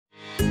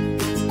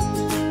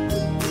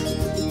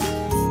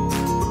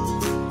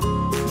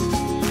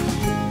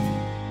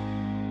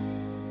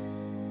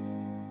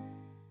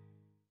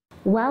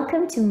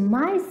Welcome to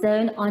My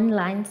Zone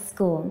Online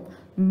School.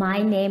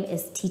 My name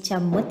is Teacher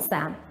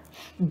Mutsa.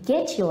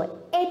 Get your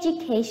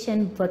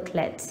education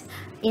booklet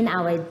in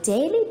our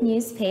daily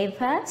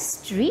newspaper,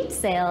 street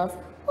sales,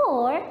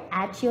 or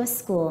at your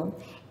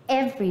school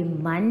every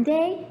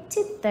Monday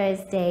to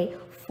Thursday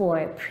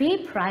for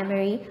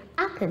pre-primary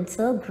up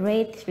until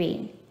grade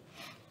 3.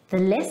 The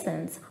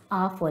lessons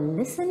are for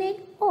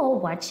listening or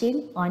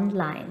watching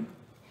online.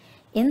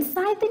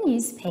 Inside the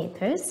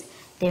newspapers,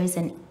 there's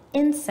an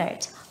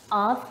insert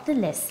of the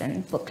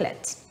lesson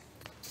booklet.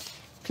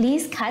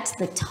 Please cut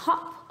the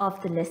top of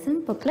the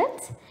lesson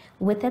booklet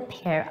with a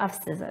pair of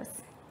scissors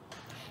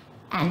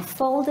and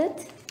fold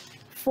it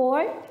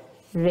for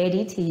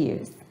ready to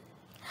use.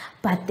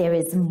 But there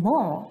is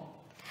more.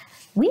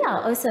 We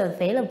are also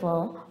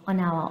available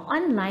on our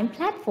online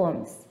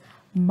platforms,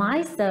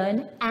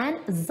 MyZone and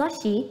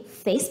Zoshi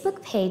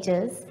Facebook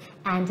pages,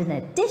 and in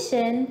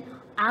addition,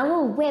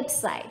 our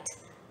website,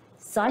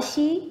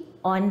 Zoshi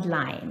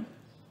Online.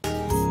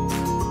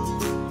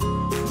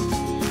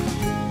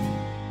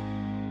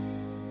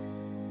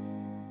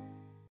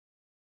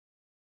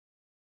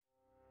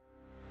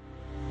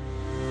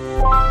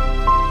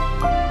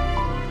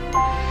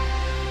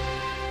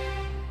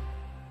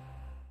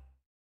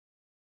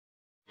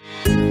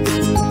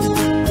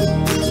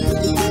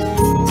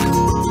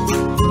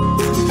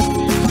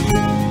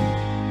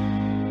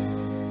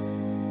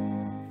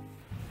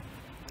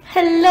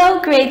 Hello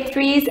grade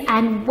 3s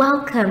and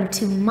welcome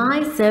to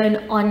My Zone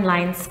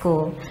Online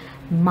School.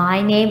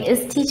 My name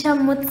is Teacher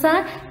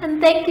Mutsa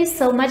and thank you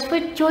so much for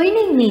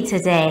joining me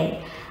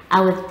today.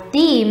 Our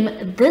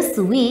theme this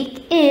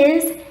week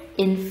is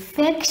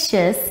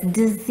infectious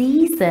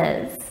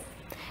diseases.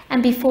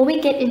 And before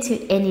we get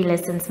into any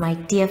lessons, my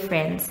dear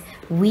friends,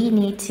 we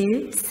need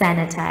to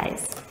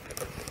sanitize.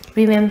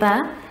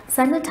 Remember,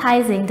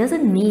 sanitizing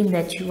doesn't mean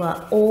that you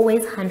are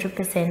always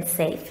 100%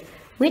 safe,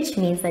 which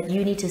means that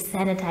you need to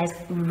sanitize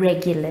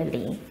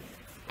regularly.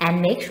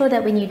 And make sure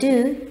that when you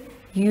do,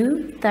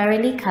 you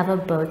thoroughly cover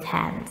both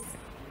hands.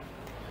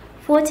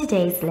 For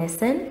today's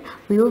lesson,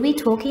 we will be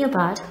talking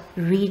about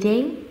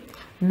reading,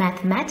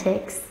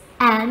 mathematics,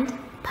 and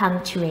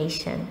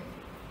punctuation.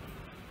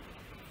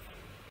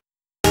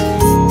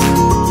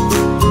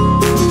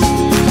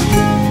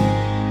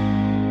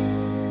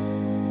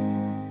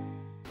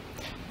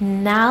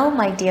 Now,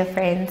 my dear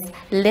friends,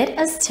 let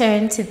us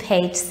turn to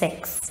page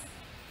 6.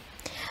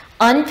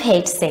 On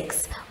page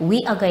 6,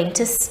 we are going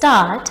to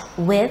start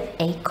with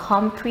a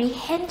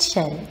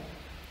comprehension.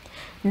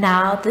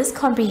 Now, this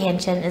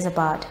comprehension is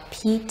about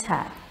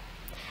Peter,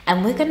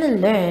 and we're going to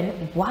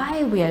learn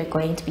why we are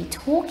going to be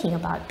talking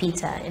about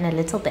Peter in a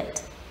little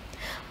bit.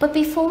 But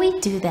before we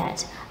do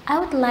that, I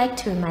would like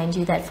to remind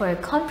you that for a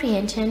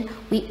comprehension,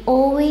 we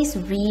always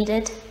read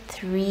it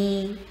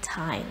 3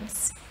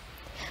 times.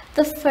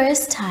 The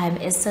first time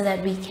is so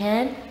that we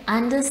can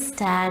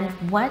understand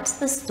what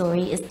the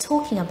story is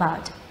talking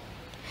about.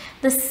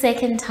 The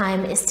second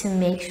time is to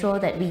make sure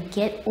that we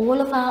get all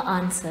of our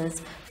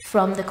answers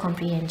from the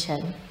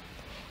comprehension.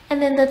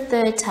 And then the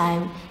third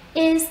time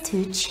is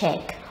to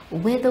check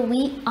whether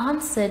we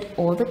answered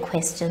all the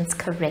questions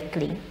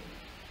correctly.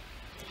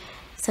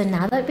 So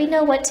now that we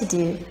know what to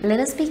do, let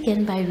us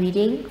begin by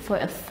reading for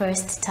a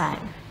first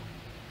time.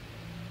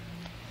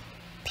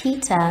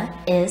 Peter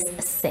is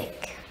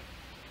sick.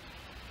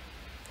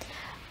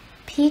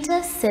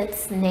 Peter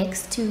sits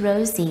next to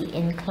Rosie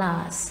in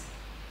class.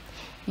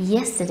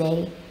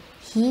 Yesterday,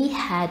 he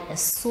had a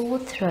sore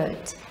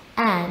throat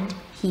and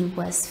he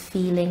was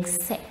feeling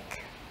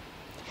sick.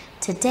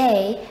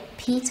 Today,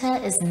 Peter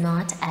is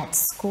not at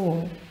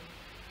school.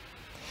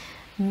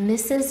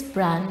 Mrs.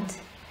 Brunt,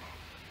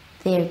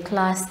 their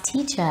class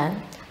teacher,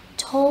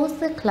 told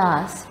the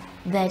class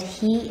that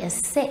he is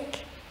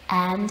sick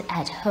and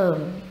at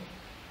home.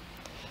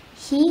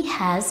 He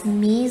has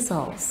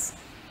measles.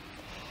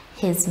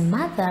 His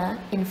mother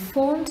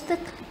informed the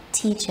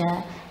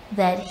teacher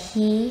that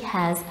he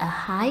has a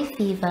high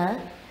fever,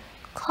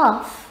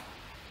 cough,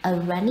 a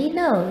runny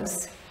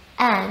nose,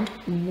 and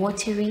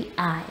watery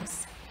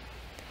eyes.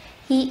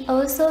 He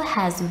also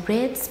has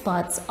red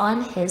spots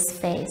on his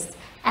face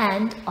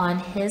and on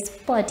his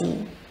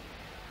body.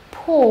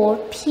 Poor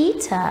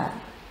Peter!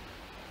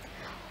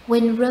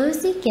 When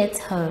Rosie gets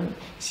home,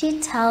 she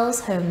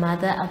tells her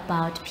mother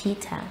about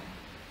Peter.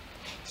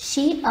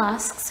 She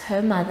asks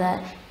her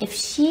mother if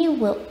she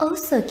will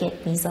also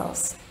get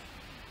measles.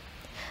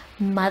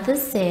 Mother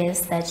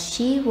says that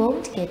she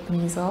won't get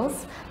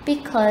measles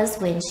because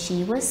when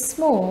she was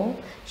small,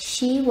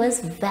 she was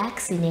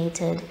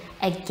vaccinated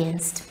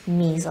against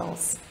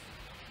measles.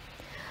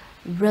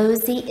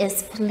 Rosie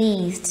is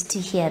pleased to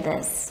hear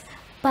this,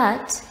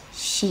 but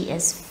she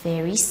is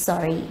very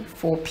sorry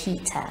for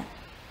Peter.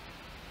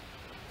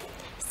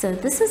 So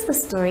this is the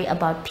story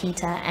about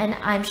Peter, and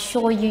I'm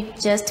sure you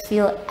just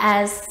feel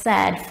as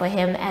sad for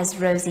him as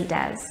Rosie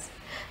does.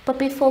 But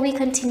before we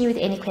continue with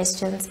any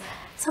questions,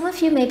 some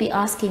of you may be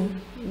asking,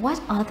 what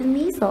are the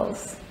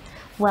measles?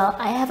 Well,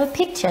 I have a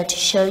picture to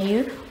show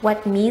you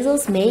what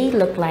measles may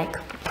look like.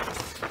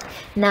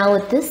 Now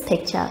with this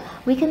picture,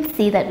 we can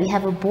see that we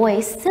have a boy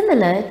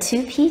similar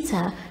to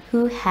Peter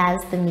who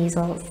has the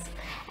measles.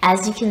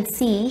 As you can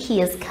see,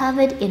 he is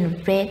covered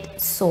in red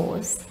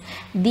sores.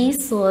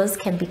 These sores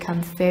can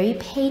become very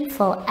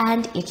painful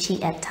and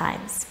itchy at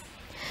times.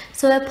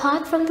 So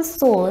apart from the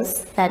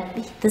sores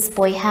that this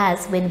boy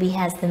has when he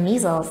has the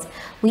measles,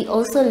 we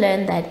also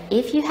learned that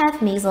if you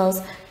have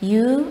measles,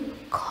 you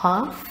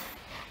cough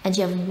and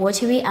you have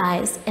watery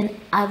eyes and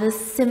other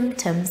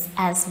symptoms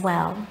as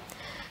well.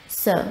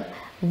 So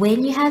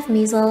when you have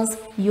measles,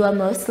 you are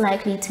most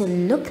likely to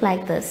look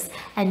like this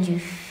and you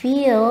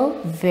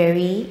feel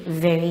very,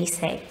 very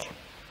sick.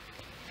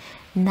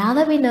 Now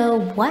that we know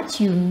what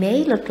you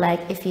may look like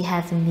if you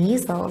have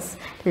measles,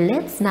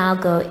 let's now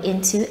go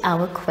into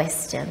our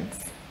questions.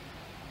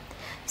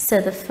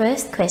 So the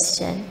first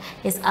question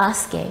is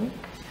asking,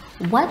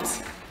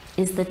 what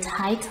is the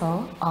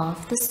title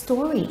of the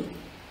story?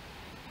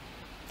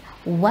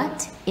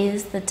 What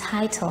is the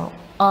title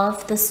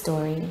of the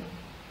story?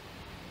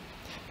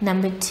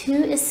 Number 2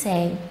 is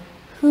saying,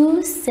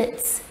 who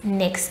sits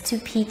next to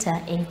Peter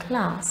in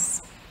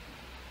class?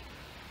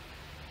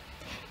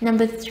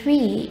 Number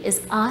 3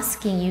 is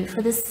asking you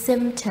for the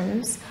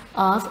symptoms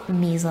of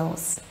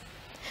measles.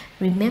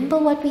 Remember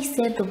what we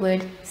said the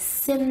word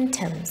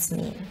symptoms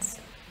means.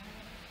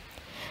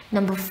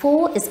 Number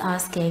 4 is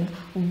asking,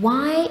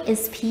 why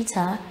is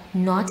Peter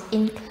not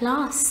in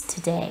class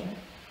today?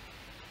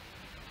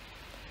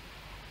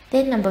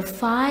 Then number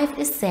 5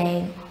 is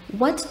saying,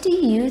 what do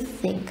you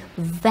think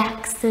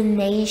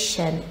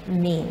vaccination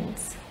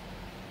means?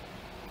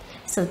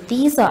 So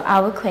these are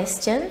our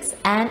questions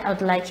and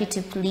I'd like you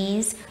to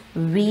please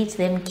read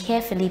them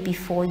carefully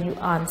before you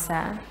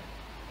answer.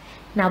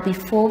 Now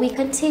before we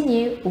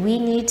continue, we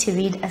need to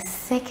read a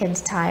second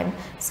time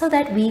so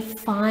that we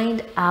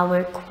find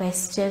our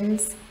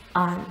questions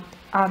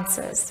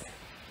answers.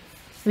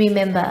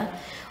 Remember,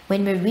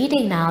 when we're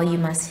reading now, you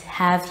must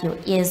have your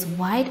ears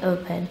wide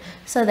open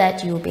so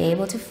that you'll be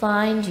able to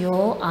find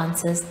your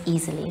answers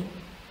easily.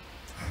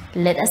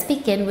 Let us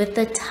begin with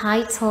the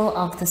title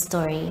of the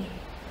story.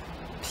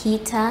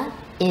 Peter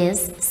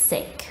is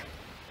sick.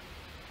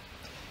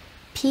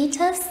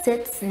 Peter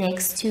sits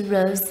next to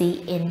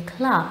Rosie in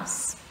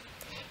class.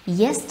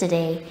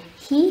 Yesterday,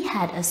 he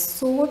had a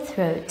sore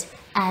throat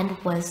and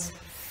was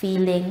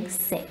feeling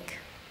sick.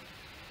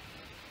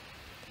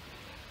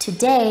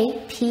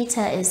 Today,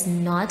 Peter is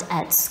not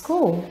at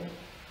school.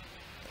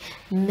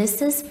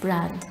 Mrs.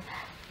 Brandt,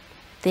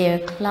 their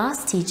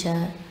class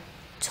teacher,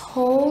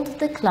 told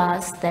the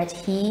class that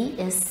he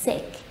is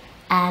sick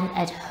and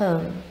at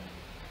home.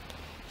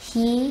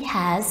 He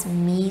has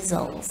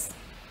measles.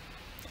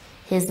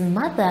 His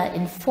mother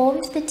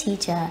informed the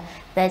teacher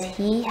that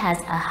he has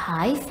a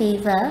high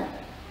fever,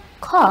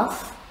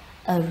 cough,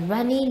 a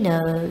runny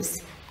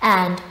nose,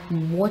 and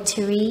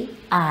watery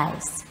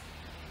eyes.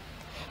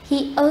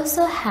 He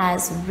also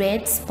has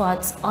red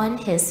spots on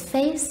his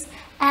face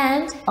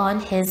and on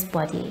his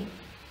body.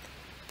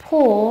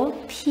 Poor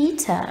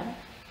Peter.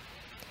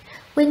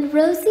 When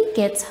Rosie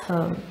gets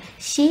home,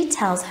 she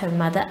tells her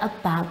mother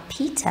about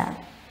Peter.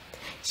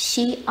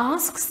 She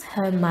asks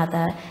her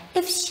mother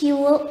if she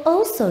will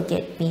also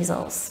get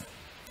measles.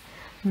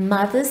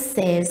 Mother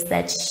says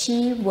that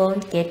she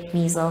won't get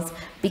measles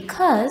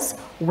because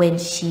when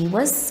she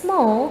was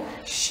small,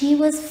 she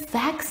was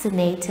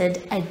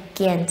vaccinated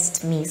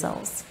against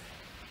measles.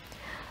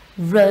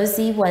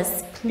 Rosie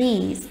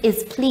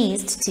is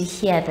pleased to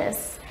hear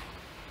this,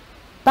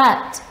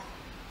 but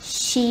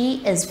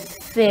she is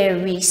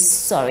very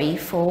sorry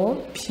for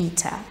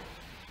Peter.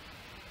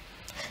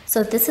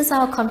 So this is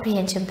our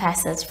comprehension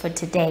passage for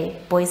today,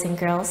 boys and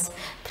girls.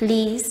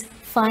 Please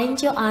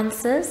find your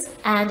answers,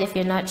 and if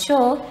you're not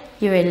sure,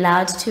 you're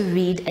allowed to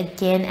read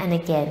again and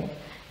again.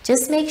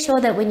 Just make sure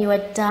that when you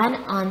are done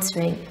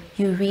answering,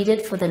 you read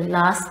it for the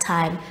last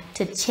time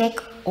to check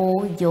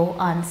all your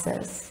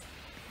answers.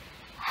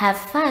 Have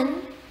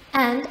fun,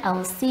 and I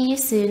will see you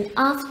soon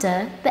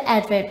after the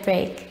advert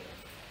break.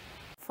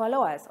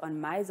 Follow us on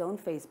MyZone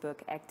Facebook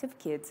Active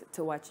Kids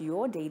to watch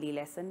your daily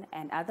lesson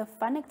and other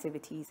fun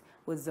activities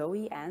with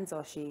Zoe and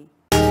Zoshi.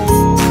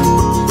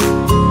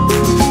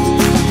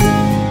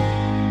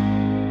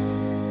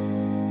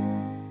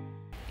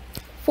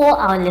 For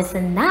our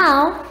lesson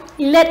now,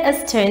 let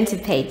us turn to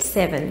page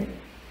 7.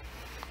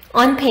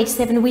 On page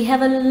 7, we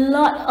have a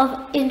lot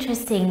of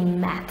interesting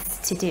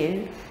maths to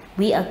do.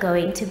 We are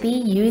going to be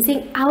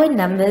using our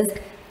numbers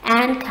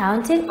and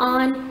counting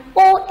on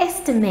or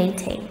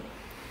estimating.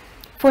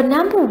 For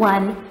number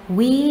 1,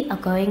 we are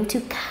going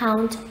to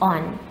count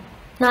on.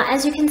 Now,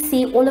 as you can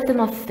see, all of them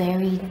are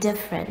very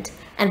different,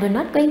 and we're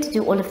not going to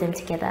do all of them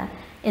together.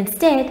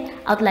 Instead,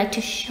 I'd like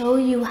to show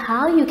you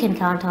how you can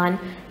count on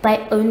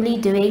by only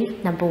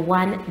doing number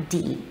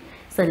 1D.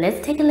 So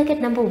let's take a look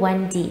at number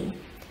 1D.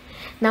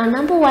 Now,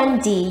 number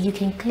 1D, you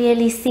can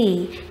clearly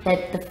see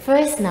that the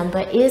first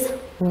number is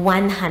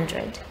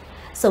 100.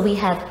 So we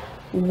have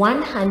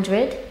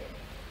 100,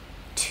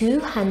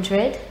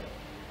 200,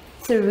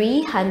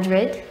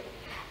 300,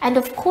 And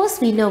of course,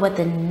 we know what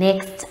the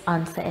next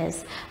answer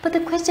is. But the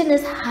question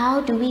is,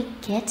 how do we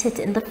get it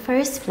in the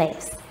first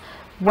place?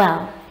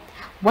 Well,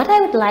 what I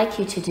would like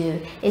you to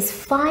do is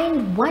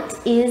find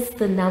what is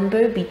the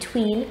number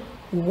between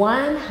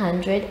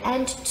 100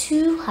 and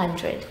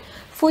 200.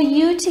 For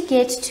you to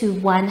get to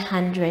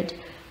 100,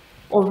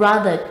 or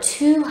rather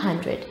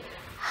 200,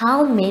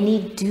 how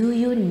many do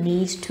you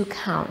need to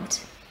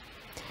count?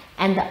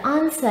 And the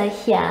answer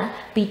here,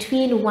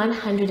 between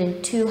 100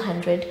 and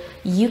 200,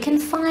 you can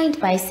find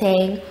by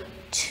saying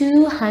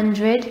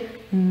 200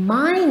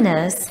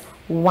 minus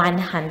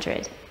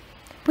 100,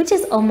 which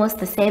is almost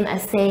the same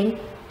as saying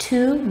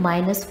 2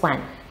 minus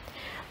 1.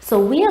 So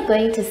we are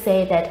going to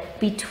say that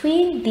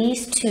between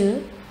these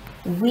two,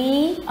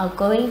 we are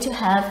going to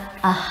have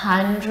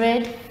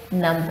 100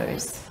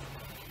 numbers.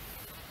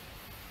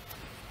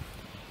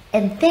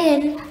 And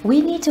then we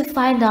need to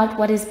find out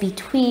what is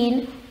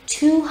between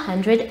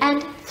 200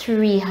 and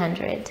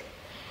 300.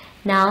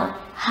 Now,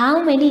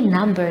 how many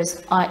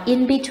numbers are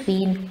in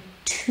between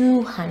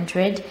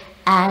 200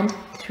 and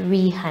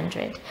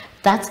 300?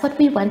 That's what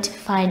we want to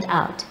find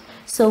out.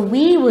 So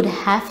we would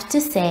have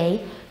to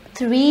say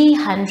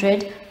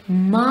 300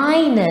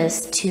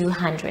 minus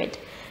 200.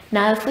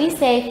 Now, if we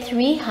say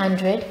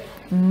 300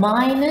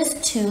 minus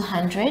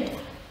 200,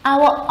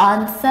 our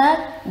answer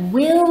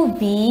will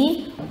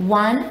be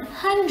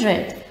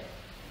 100.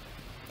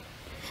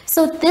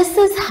 So this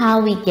is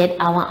how we get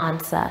our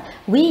answer.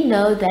 We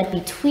know that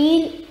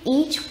between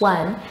each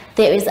one,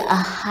 there is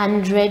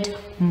 100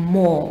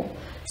 more.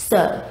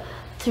 So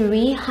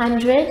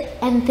 300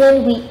 and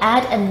then we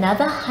add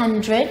another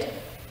 100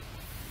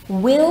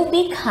 will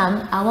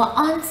become our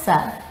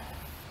answer.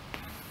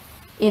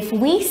 If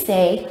we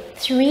say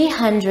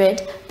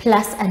 300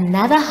 plus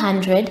another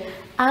 100,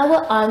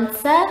 our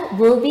answer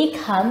will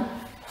become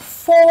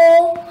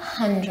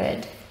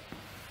 400.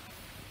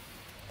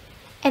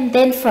 And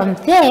then from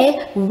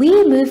there, we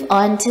move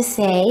on to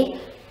say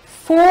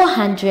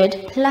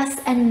 400 plus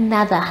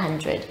another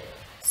 100.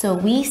 So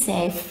we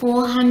say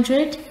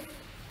 400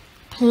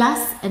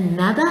 plus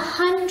another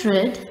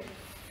 100.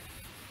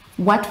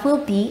 What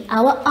will be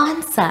our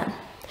answer?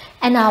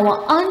 And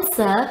our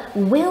answer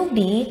will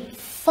be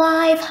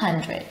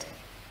 500.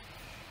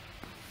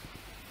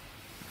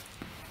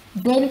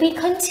 Then we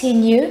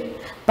continue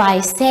by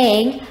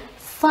saying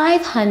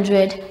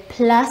 500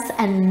 plus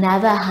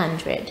another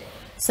 100.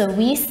 So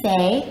we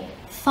say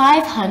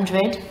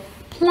 500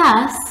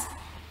 plus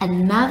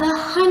another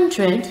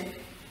 100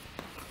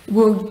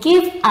 will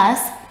give us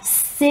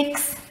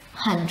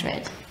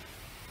 600.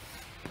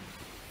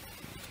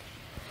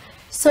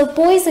 So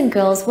boys and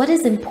girls, what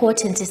is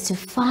important is to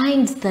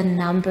find the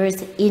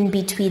numbers in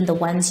between the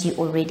ones you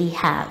already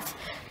have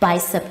by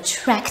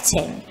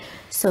subtracting.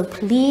 So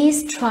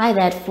please try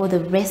that for the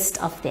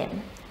rest of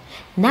them.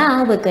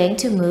 Now we're going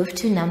to move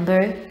to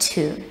number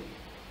 2.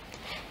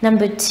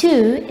 Number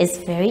 2 is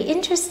very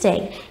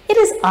interesting. It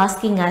is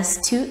asking us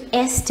to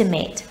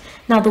estimate.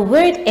 Now the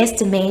word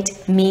estimate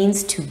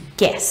means to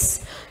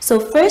guess. So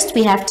first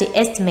we have to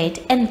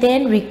estimate and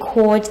then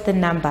record the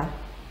number.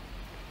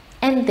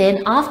 And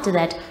then after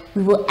that,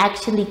 we will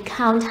actually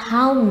count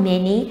how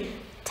many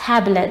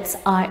tablets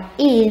are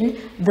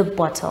in the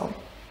bottle.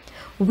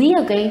 We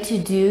are going to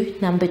do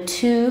number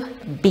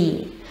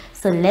 2B.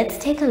 So let's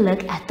take a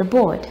look at the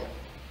board.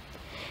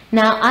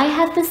 Now I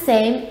have the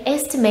same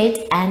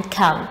estimate and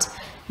count.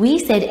 We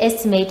said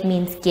estimate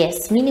means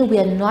guess, meaning we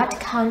are not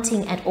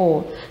counting at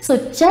all. So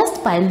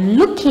just by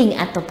looking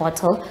at the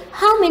bottle,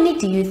 how many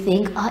do you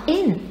think are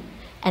in?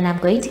 And I'm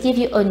going to give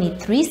you only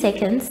 3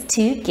 seconds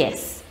to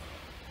guess.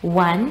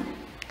 1,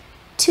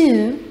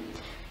 2,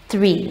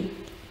 3.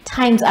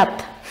 Time's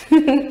up.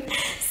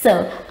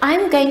 So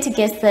I'm going to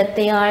guess that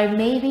they are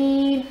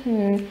maybe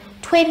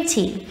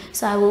 20.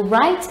 So I will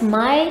write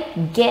my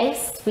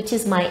guess, which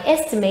is my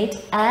estimate,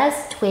 as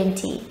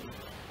 20.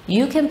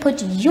 You can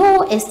put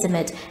your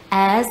estimate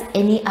as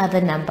any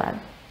other number.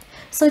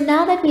 So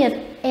now that we have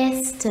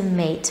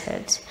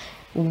estimated,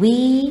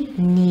 we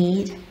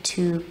need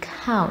to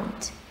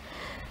count.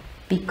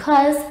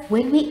 Because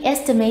when we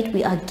estimate,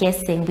 we are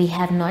guessing, we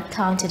have not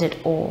counted at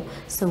all.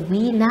 So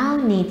we now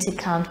need to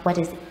count what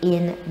is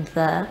in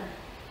the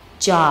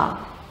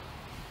jar.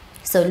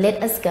 So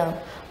let us go.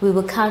 We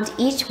will count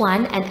each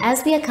one, and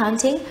as we are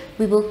counting,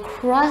 we will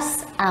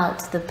cross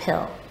out the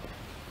pill.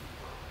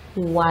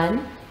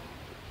 1,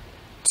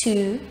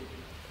 2,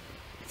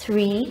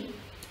 3,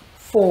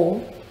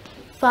 4,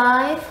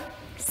 5,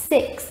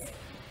 6,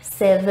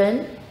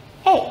 7,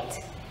 8,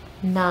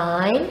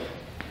 9,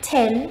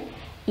 10,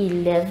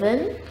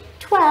 11,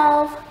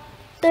 12,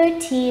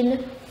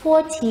 13,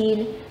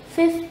 14,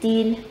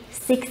 15,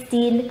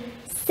 16,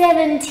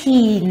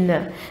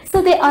 17.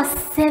 So there are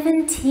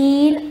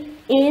 17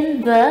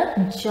 in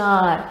the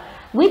jar,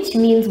 which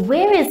means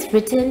where it's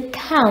written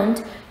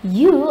count,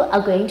 you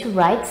are going to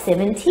write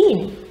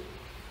 17.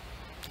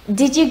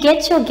 Did you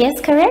get your guess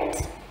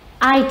correct?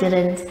 I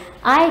didn't.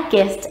 I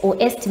guessed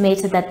or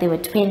estimated that there were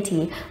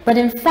 20, but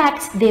in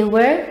fact there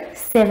were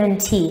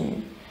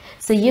 17.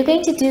 So you're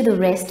going to do the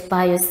rest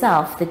by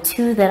yourself, the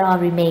 2 that are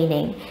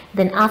remaining.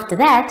 Then after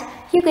that,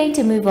 you're going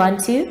to move on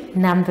to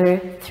number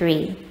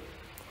 3.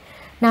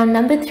 Now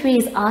number 3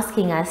 is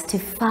asking us to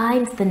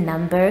find the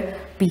number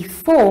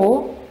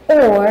before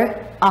or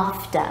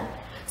after.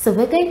 So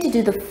we're going to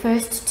do the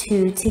first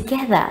 2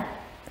 together.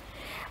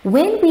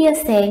 When we are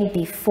saying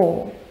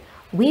before,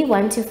 we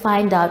want to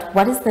find out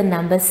what is the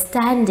number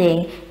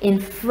standing in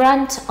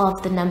front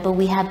of the number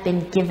we have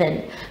been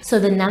given. So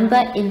the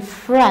number in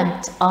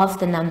front of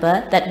the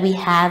number that we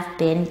have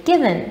been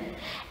given.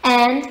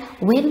 And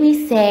when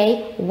we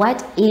say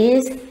what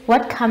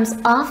comes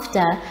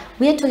after,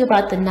 we are talking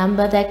about the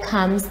number that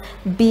comes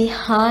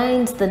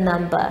behind the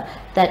number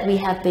that we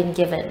have been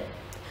given.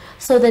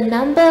 So the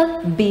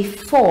number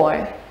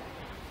before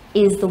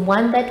is the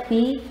one that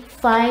we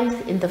find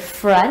in the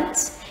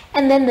front,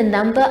 and then the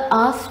number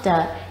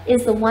after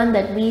is the one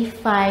that we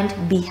find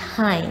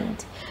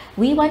behind.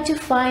 We want to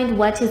find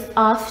what is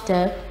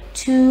after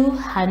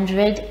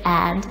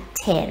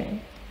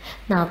 210.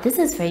 Now this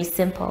is very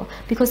simple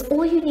because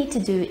all you need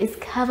to do is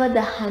cover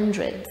the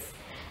hundreds.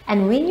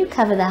 And when you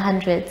cover the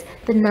hundreds,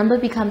 the number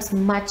becomes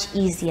much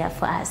easier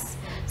for us.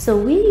 So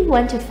we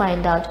want to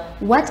find out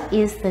what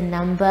is the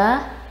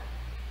number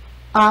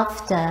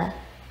after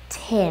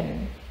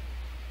 10.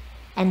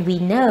 And we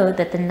know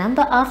that the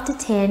number after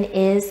 10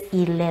 is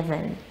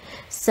 11.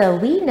 So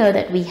we know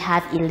that we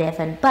have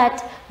 11,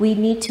 but we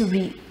need to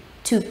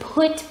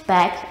put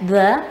back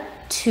the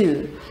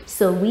 2.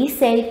 So we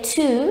say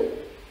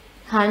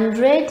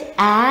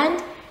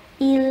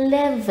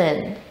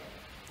 211.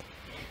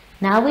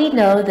 Now we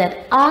know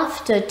that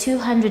after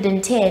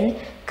 210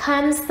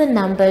 comes the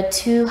number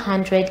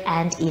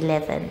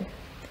 211.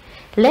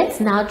 Let's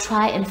now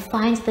try and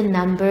find the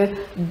number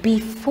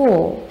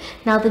before.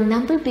 Now the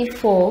number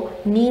before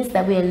means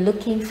that we are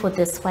looking for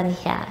this one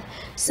here.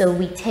 So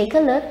we take a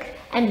look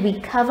and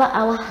we cover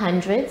our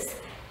hundreds,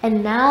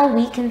 and now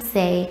we can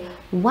say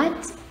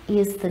what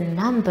is the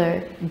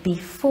number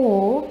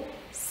before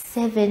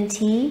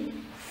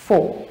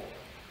 74.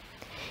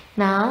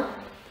 Now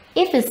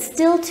if it's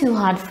still too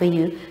hard for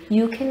you,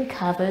 you can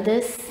cover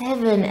the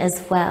 7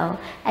 as well,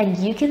 and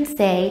you can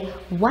say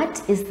what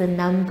is the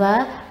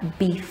number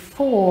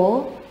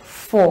before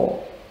 4.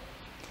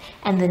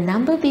 And the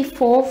number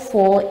before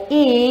 4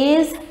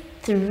 is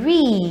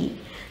 3.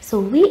 So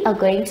we are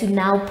going to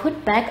now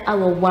put back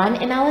our 1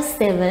 and our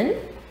 7.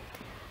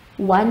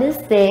 1 is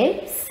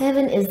there,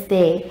 7 is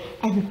there,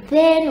 and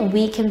then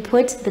we can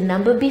put the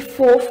number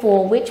before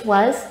 4, which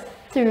was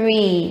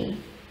 3.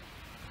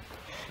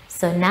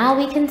 So now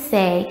we can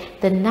say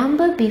the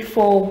number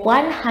before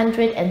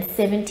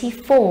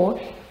 174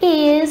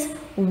 is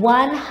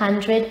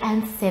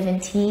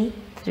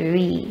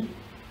 173.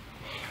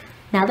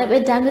 Now that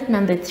we're done with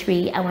number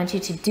 3, I want you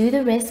to do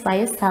the rest by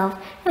yourself,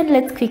 and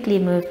let's quickly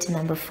move to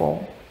number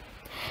 4.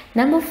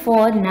 Number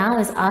 4 now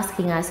is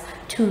asking us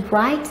to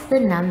write the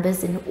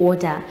numbers in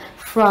order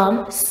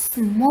from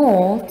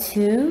small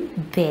to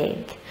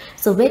big.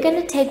 So we're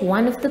going to take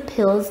one of the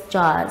pills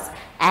jars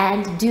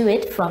and do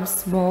it from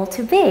small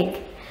to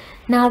big.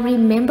 Now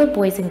remember,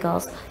 boys and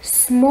girls,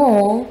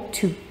 small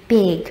to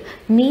big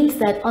means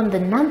that on the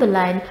number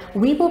line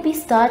we will be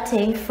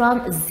starting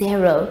from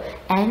 0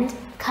 and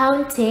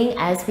counting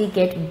as we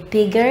get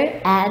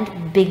bigger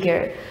and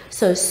bigger.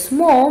 So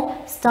small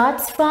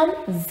starts from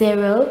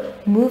 0,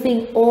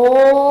 moving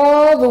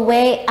all the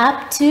way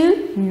up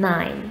to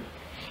 9.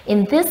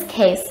 In this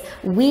case,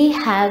 we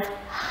have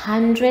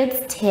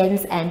hundreds,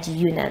 tens, and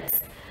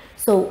units.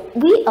 So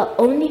we are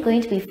only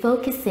going to be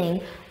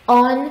focusing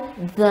on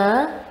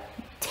the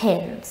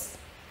tens.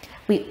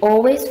 We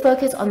always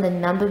focus on the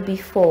number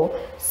before.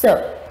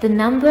 So the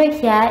number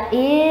here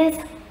is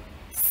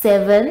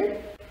 7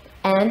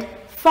 and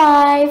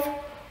 5,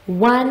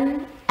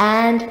 1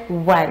 and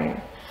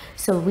 1.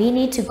 So we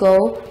need to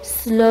go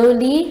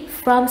slowly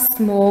from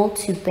small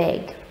to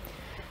big.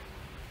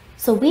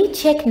 So we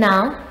check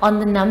now on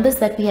the numbers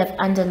that we have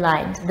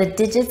underlined, the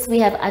digits we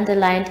have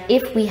underlined,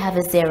 if we have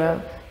a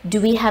 0. Do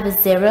we have a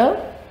 0?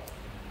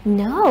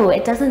 No,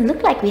 it doesn't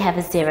look like we have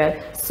a 0.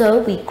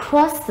 So we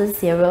cross the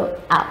 0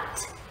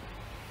 out.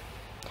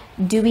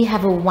 Do we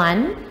have a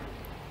 1?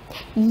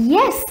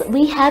 Yes,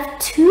 we have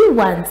 2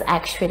 ones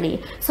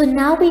actually. So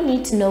now we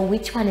need to know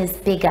which one is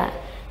bigger.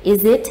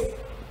 Is it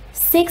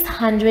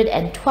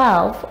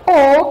 612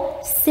 or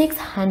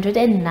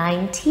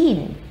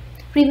 619?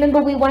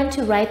 Remember, we want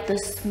to write the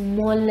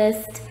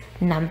smallest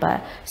number.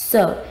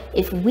 So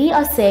if we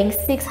are saying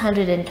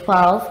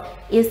 612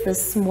 is the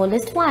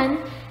smallest one,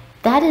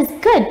 that is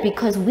good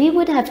because we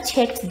would have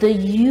checked the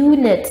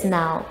unit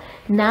now.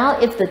 Now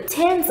if the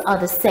tens are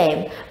the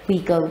same, we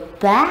go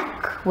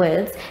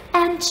backwards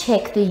and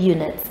check the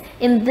units.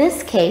 In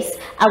this case,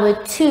 our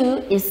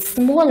 2 is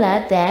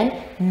smaller than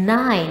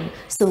 9.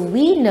 So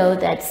we know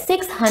that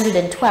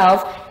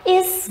 612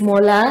 is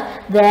smaller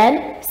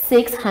than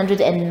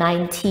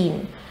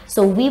 619.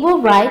 So we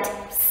will write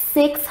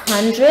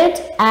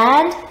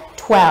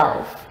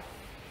 612.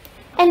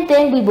 And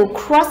then we will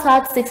cross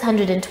out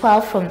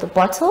 612 from the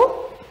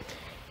bottle.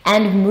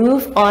 and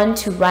move on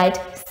to write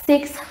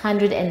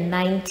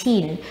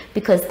 619,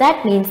 because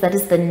that means that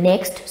is the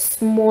next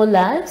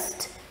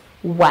smallest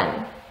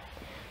one.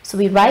 So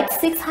we write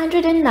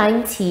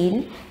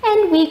 619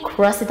 and we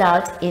cross it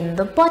out in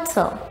the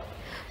bottle.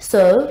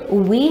 So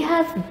we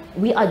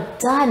are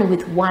done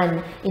with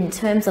 1 in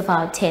terms of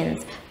our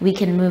tens. We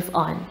can move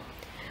on.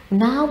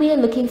 Now we are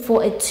looking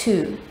for a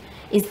 2.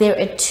 Is there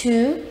a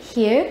 2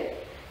 here?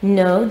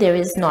 No, there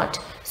is not.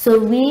 So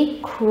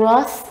we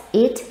cross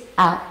it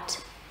out.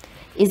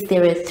 Is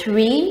there a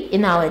 3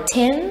 in our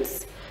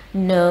tens?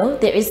 No,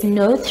 there is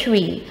no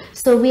 3.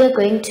 So we are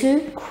going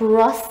to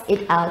cross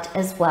it out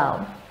as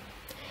well.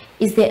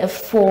 Is there a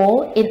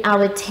 4 in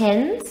our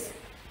tens?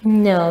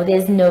 No,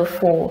 there's no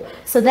 4.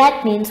 So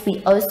that means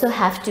we also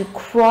have to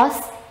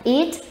cross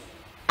it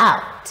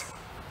out.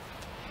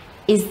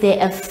 Is there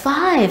a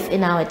 5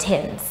 in our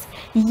tens?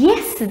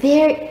 Yes,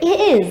 there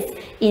is,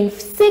 in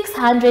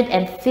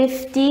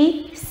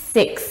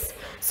 656.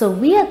 So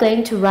we are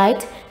going to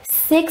write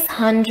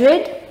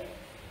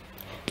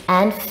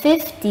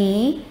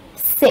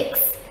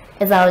 656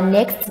 as our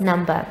next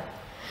number.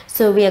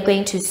 So we are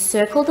going to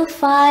circle the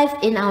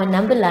 5 in our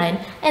number line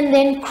and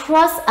then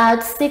cross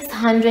out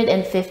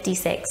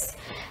 656.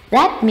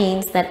 That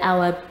means that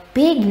our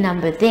big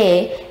number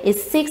there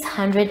is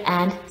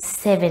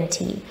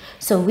 670.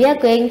 So we are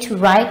going to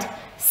write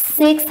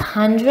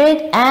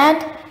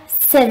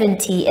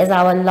 670 as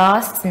our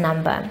last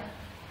number.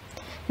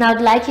 Now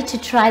I'd like you to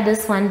try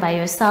this one by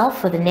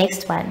yourself for the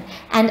next one.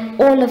 And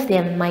all of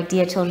them, my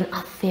dear children,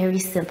 are very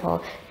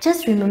simple.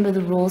 Just remember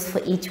the rules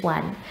for each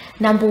one.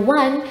 Number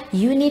 1,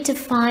 you need to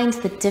find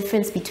the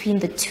difference between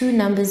the two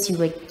numbers you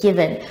were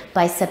given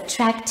by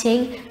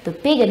subtracting the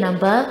bigger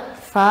number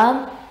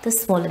from the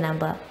smaller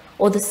number,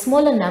 or the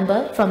smaller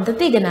number from the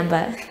bigger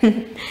number.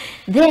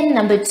 Then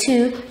number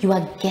 2, you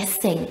are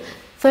guessing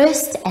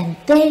first and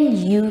then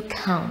you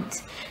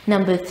count.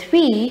 Number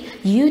 3,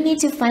 you need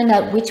to find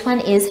out which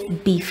one is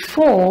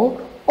before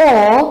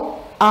or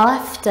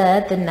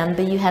after the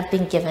number you have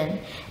been given.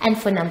 And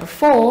for number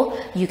 4,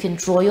 you can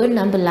draw your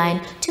number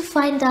line to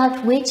find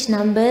out which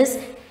numbers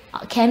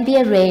can be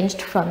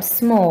arranged from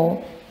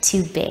small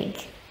to big.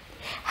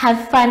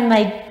 Have fun,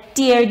 my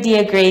dear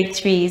grade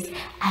 3s.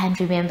 And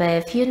remember,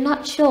 if you're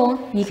not sure,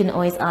 you can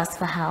always ask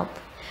for help.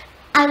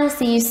 I will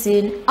see you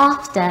soon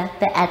after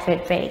the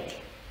advert break.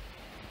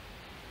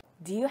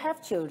 Do you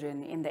have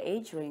children in the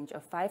age range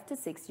of 5 to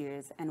 6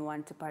 years and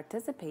want to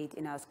participate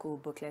in our school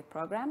booklet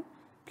program?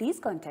 Please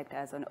contact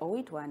us on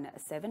 081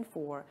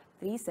 74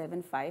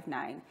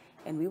 3759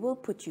 and we will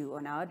put you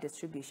on our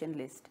distribution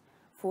list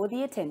for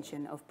the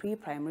attention of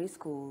pre-primary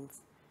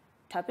schools.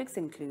 Topics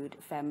include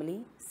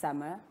family,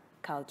 summer,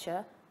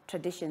 culture,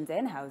 traditions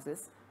and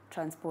houses,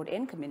 transport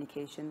and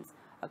communications,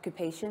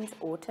 occupations,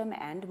 autumn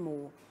and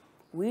more.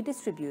 We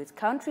distribute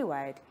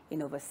countrywide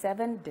in over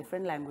 7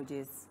 different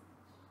languages.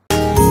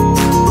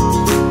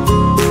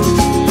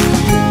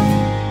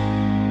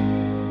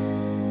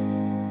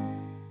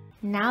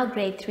 Now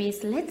grade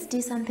 3s, let's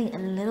do something a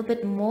little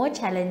bit more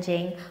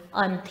challenging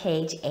on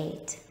page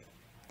 8.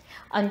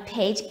 On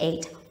page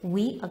 8,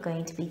 we are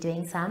going to be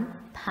doing some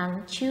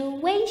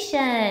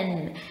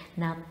punctuation.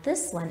 Now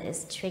this one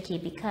is tricky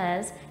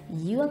because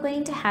you are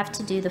going to have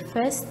to do the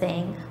first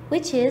thing,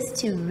 which is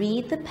to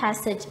read the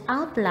passage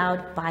out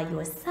loud by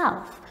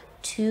yourself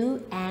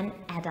to an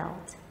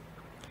adult.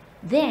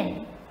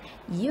 Then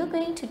you're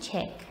going to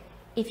check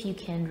if you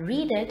can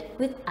read it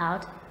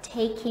without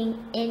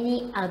taking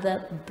any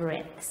other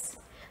breaths,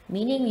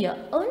 meaning you're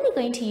only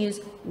going to use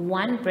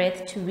one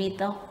breath to read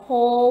the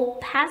whole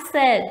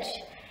passage.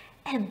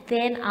 And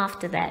then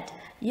after that,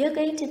 you're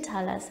going to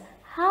tell us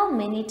how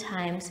many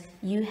times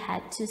you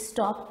had to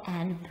stop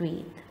and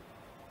breathe.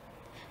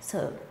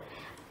 So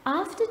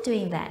after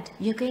doing that,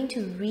 you're going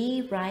to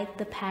rewrite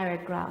the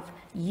paragraph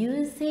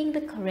using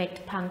the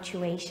correct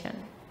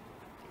punctuation.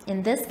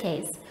 In this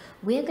case,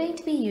 we're going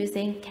to be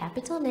using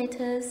capital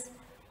letters,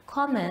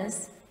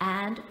 commas,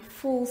 and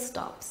full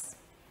stops.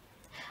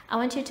 I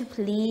want you to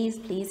please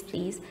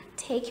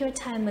take your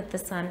time with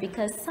this one,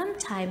 because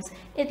sometimes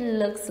it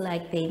looks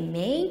like there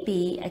may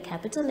be a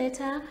capital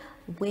letter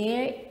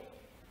where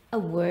a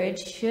word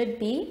should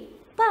be,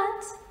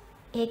 but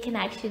it can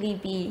actually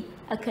be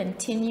a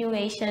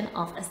continuation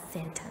of a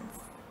sentence.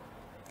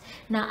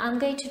 Now I'm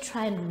going to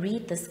try and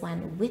read this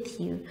one with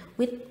you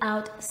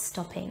without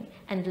stopping,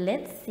 and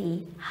let's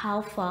see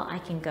how far I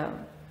can go.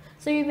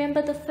 So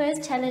remember, the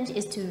first challenge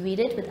is to read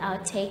it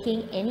without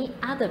taking any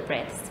other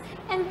breaths,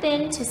 and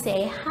then to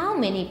say how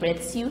many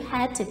breaths you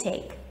had to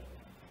take.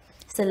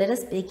 So let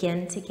us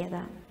begin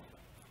together.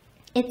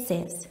 It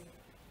says,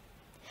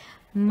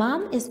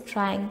 Mom is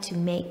trying to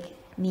make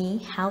me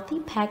healthy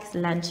packed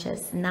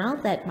lunches now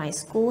that my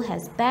school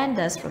has banned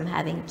us from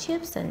having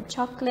chips and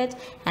chocolate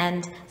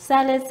and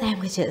salad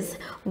sandwiches,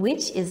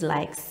 which is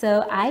like,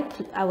 so I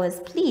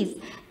was pleased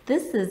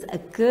This is a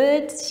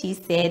good, she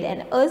said,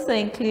 and also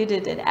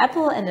included an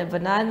apple and a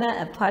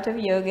banana, a pot of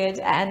yogurt,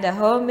 and a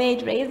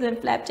homemade raisin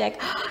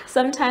flapjack.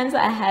 Sometimes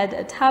I had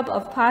a tub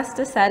of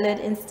pasta salad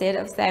instead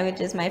of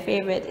sandwiches. My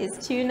favorite is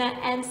tuna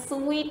and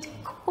sweet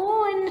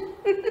corn.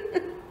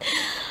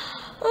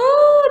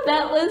 Oh,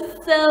 that was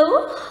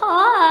so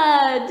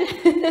hard.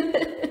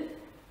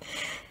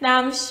 Now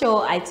I'm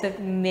sure I took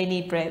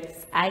many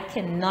breaths. I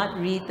cannot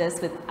read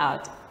this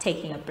without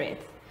taking a breath.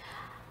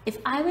 If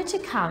I were to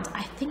count,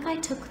 I think I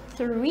took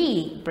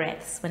 3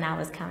 breaths when I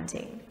was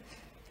counting.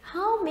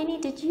 How many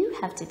did you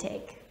have to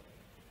take?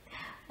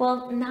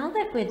 Well, now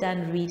that we're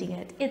done reading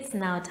it, it's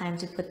now time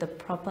to put the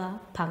proper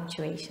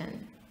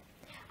punctuation.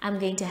 I'm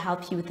going to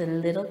help you with a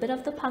little bit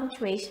of the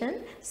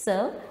punctuation.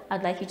 So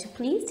I'd like you to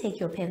please take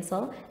your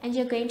pencil and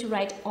you're going to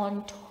write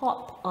on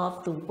top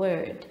of the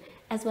word,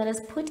 as well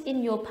as put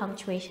in your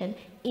punctuation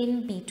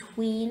in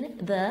between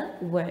the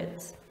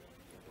words.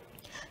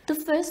 The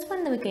first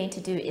one that we're going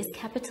to do is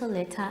capital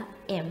letter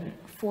M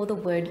for the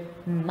word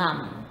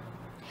mum.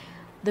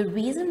 The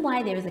reason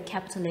why there is a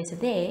capital letter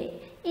there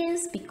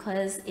is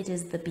because it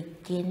is the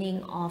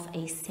beginning of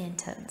a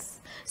sentence.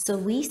 So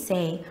we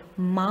say,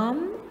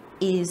 Mom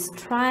is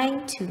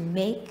trying to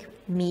make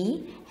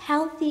me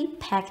healthy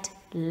packed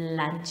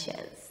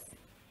lunches.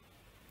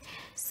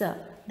 So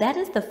that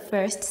is the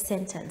first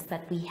sentence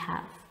that we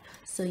have.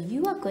 So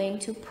you are going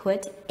to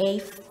put a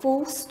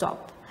full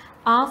stop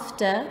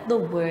after the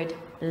word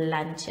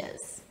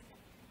lunches.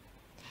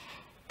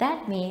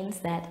 That means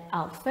that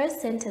our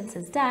first sentence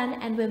is done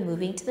and we're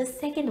moving to the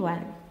second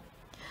one.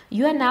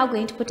 You are now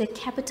going to put a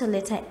capital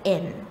letter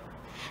N.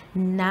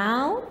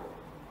 Now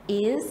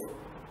is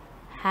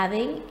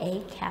having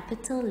a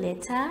capital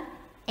letter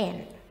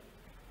N.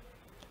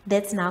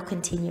 Let's now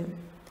continue.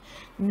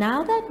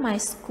 Now that my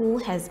school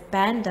has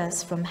banned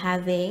us from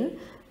having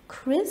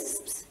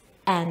crisps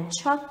and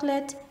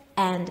chocolate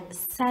and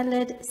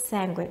salad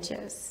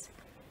sandwiches.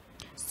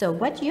 So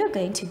what you're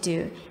going to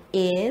do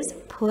is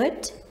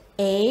put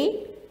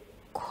a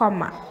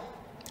comma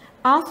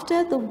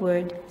after the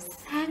word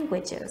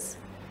sandwiches.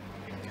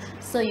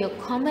 So your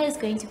comma is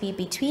going to be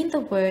between the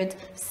word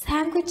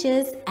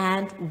sandwiches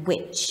and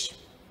which.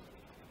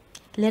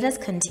 Let us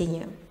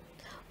continue.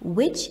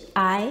 Which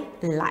I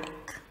like.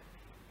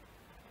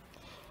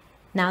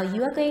 Now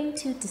you are going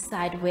to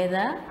decide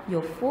whether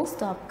your full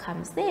stop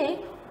comes there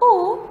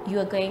or you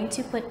are going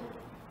to put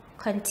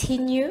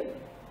continue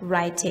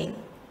writing.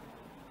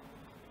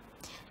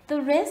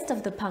 The rest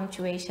of the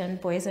punctuation,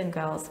 boys and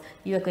girls,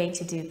 you are going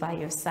to do by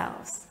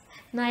yourselves.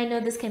 Now I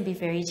know this can be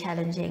very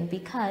challenging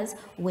because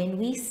when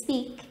we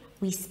speak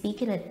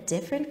in a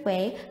different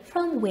way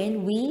from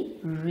when we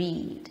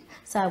read.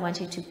 So I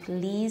want you to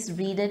please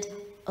read it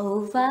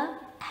over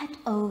and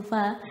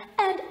over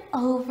and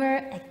over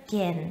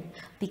again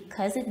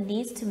because it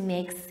needs to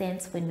make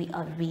sense when we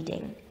are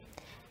reading.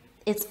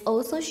 It's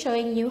also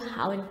showing you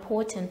how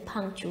important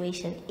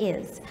punctuation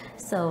is.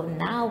 So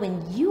now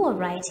when you are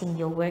writing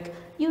your work,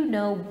 you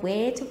know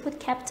where to put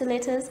capital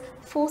letters,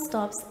 full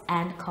stops,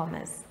 and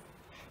commas.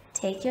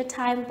 Take your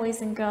time,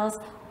 boys and girls.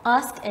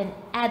 Ask an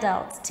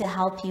adult to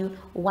help you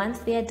once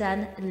they're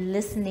done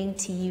listening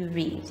to you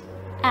read.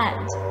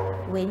 And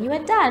when you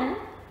are done,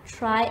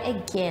 try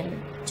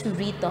again to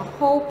read the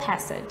whole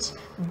passage,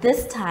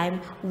 this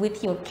time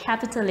with your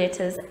capital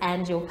letters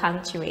and your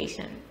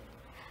punctuation.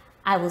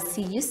 I will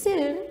see you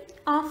soon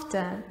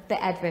after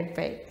the advert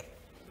break.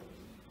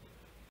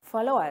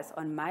 Follow us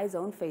on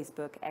MyZone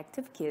Facebook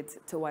Active Kids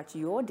to watch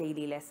your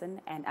daily lesson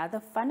and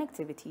other fun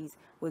activities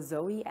with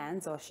Zoe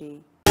and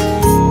Zoshi.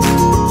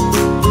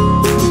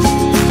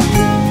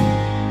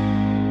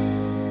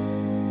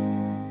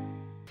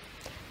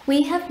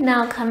 We have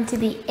now come to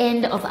the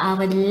end of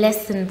our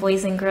lesson,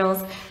 boys and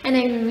girls, and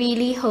I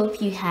really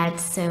hope you had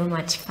so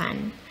much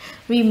fun.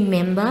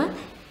 Remember,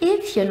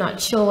 if you're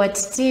not sure what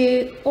to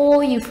do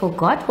or you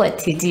forgot what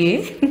to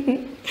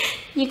do,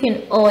 you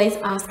can always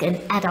ask an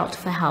adult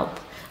for help.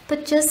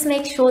 But just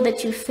make sure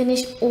that you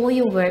finish all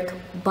your work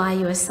by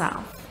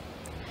yourself.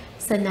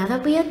 So now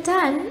that we are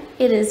done,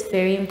 it is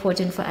very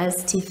important for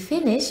us to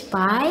finish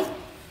by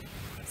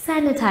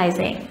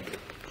sanitizing.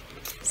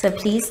 So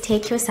please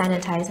take your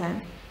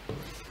sanitizer.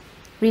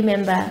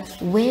 Remember,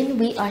 when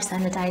we are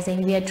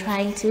sanitizing, we are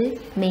trying to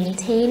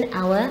maintain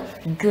our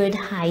good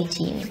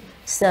hygiene.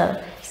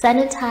 So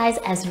sanitize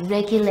as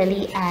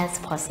regularly as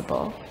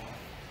possible.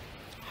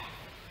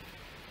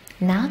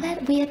 Now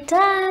that we are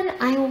done,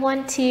 I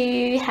want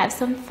to have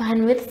some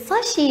fun with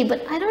Sashi,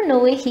 but I don't know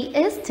where he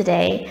is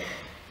today.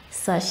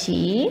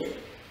 Sashi?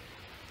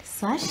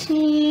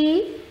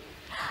 Sashi?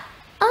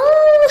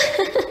 Oh!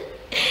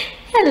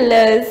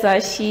 Hello,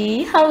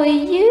 Sashi. How are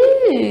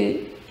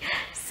you?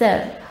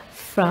 So,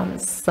 from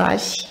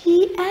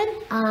Sashi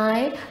and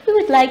I, we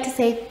would like to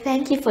say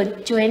thank you for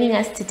joining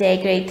us today,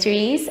 grade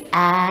 3s,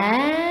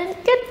 and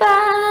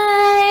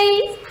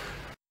goodbye!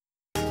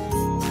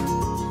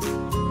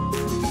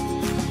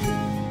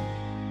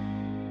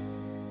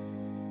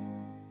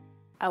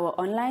 Our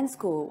online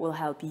school will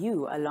help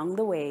you along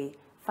the way.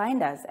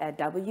 Find us at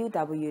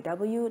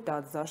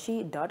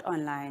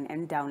www.zoshi.online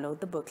and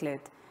download the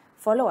booklet.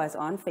 Follow us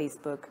on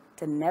Facebook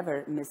to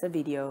never miss a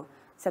video.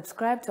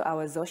 Subscribe to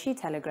our Zoshi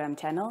Telegram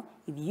channel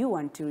if you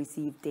want to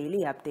receive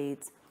daily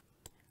updates.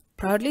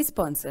 Proudly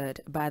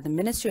sponsored by the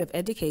Ministry of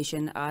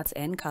Education, Arts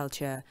and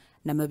Culture,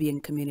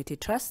 Namibian Community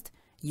Trust,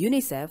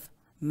 UNICEF,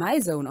 My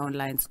Zone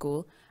Online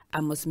School,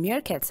 Amos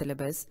Meerkat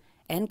Syllabus,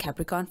 and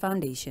Capricorn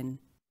Foundation.